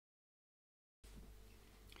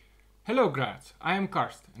Hello Graz, I am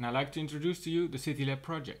Carst and I'd like to introduce to you the Ctylab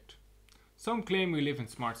project. Some claim we live in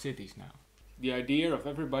smart cities now. The idea of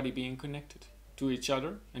everybody being connected to each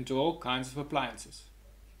other and to all kinds of appliances.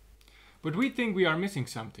 But we think we are missing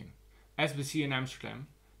something. As we see in Amsterdam,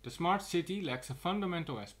 the smart city lacks a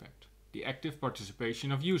fundamental aspect, the active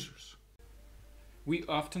participation of users. We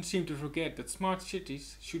often seem to forget that smart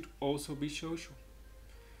cities should also be social.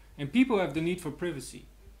 And people have the need for privacy.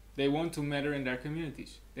 They want to matter in their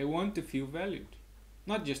communities. They want to feel valued,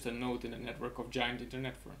 not just a node in a network of giant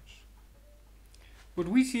internet firms. But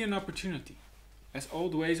we see an opportunity. As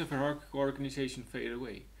old ways of hierarchical organization fade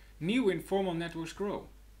away, new informal networks grow,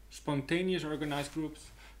 spontaneous organized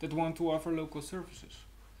groups that want to offer local services,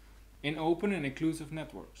 in open and inclusive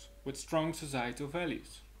networks with strong societal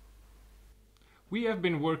values. We have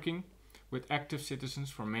been working with active citizens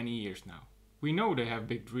for many years now. We know they have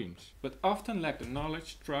big dreams, but often lack the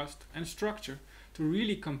knowledge, trust and structure to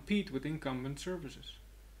really compete with incumbent services.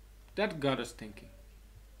 That got us thinking.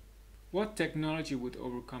 What technology would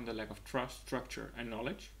overcome the lack of trust, structure and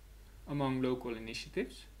knowledge among local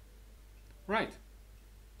initiatives? Right,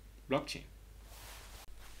 blockchain.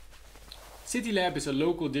 Ctylab is a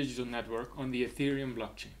local digital network on the Ethereum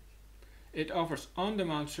blockchain. It offers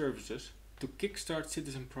on-demand services to kickstart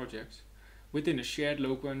citizen projects within a shared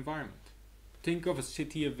local environment. Think of a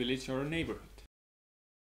city, a village or a neighborhood.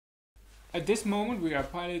 At this moment we are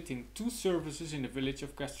piloting 2 services in the village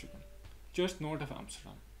of Graz, just north of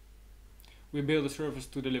Amsterdam. We build a service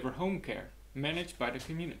to deliver home care, managed by the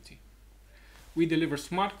community. We deliver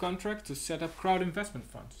smart contracts to set up crowd investment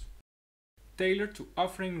funds, tailored to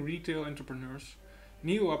offering retail entrepreneurs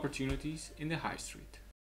new opportunities in the high street.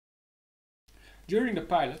 During the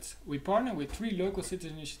pilots, we partner with 3 local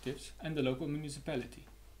citizen initiatives and the local municipality,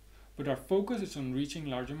 but our focus is on reaching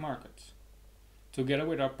larger markets. Together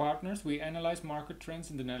with our partners, we analyze market trends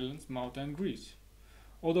in the Netherlands, Malta and Greece.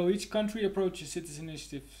 Although each country approaches citizen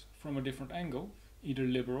initiatives from a different angle, either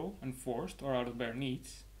liberal, enforced or out of bare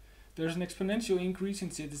needs, there is an exponential increase in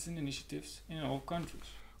citizen initiatives in all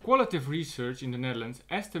countries. Qualitative research in the Netherlands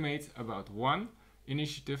estimates about 1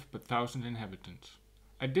 initiative per 1,000 inhabitants.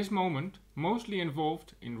 At this moment, mostly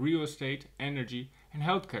involved in real estate, energy and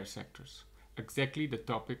healthcare sectors, exactly the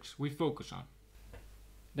topics we focus on.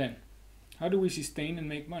 Then, how do we sustain and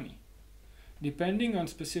make money? Depending on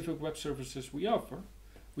specific web services we offer,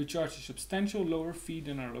 we charge a substantial lower fee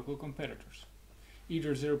than our local competitors,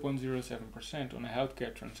 either 0.07% on a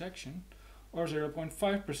healthcare transaction or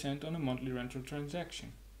 0.5% on a monthly rental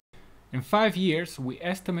transaction. In 5 years, we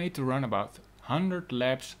estimate to run about 100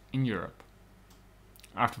 labs in Europe.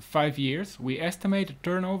 After 5 years, we estimate a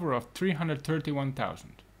turnover of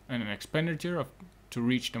 331,000 and an expenditure to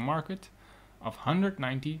reach the market of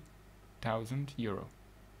 190,000 euro.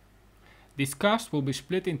 This cost will be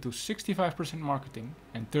split into 65% marketing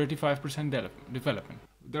and 35% development.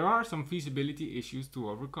 There are some feasibility issues to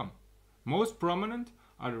overcome. Most prominent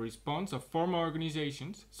are the response of formal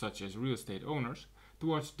organizations, such as real estate owners,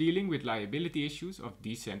 towards dealing with liability issues of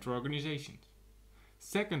decentralized organizations.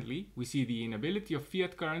 Secondly, we see the inability of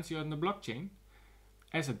fiat currency on the blockchain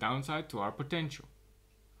as a downside to our potential.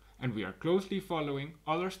 And we are closely following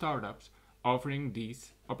other startups offering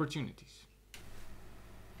these opportunities.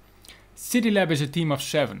 Ctylab is a team of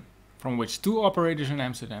 7, from which 2 operators in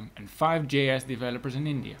Amsterdam and 5 JS developers in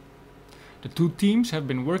India. The 2 teams have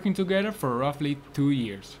been working together for roughly 2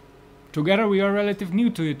 years. Together we are relatively new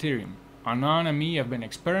to Ethereum. Anand and me have been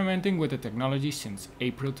experimenting with the technology since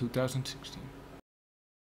April 2016.